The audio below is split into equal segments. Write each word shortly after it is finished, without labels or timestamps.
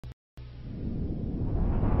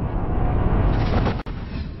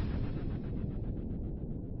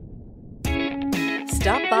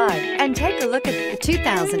Stop by and take a look at the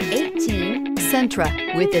 2018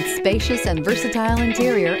 Sentra. With its spacious and versatile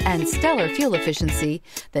interior and stellar fuel efficiency,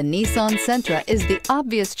 the Nissan Sentra is the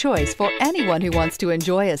obvious choice for anyone who wants to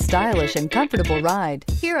enjoy a stylish and comfortable ride.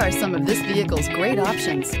 Here are some of this vehicle's great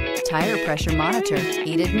options: tire pressure monitor,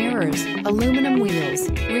 heated mirrors, aluminum wheels,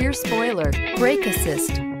 rear spoiler, brake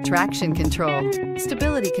assist, traction control,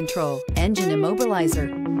 stability control, engine immobilizer,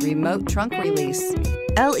 remote trunk release,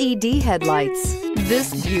 LED headlights.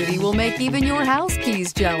 This beauty will make even your house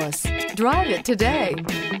keys jealous. Drive it today.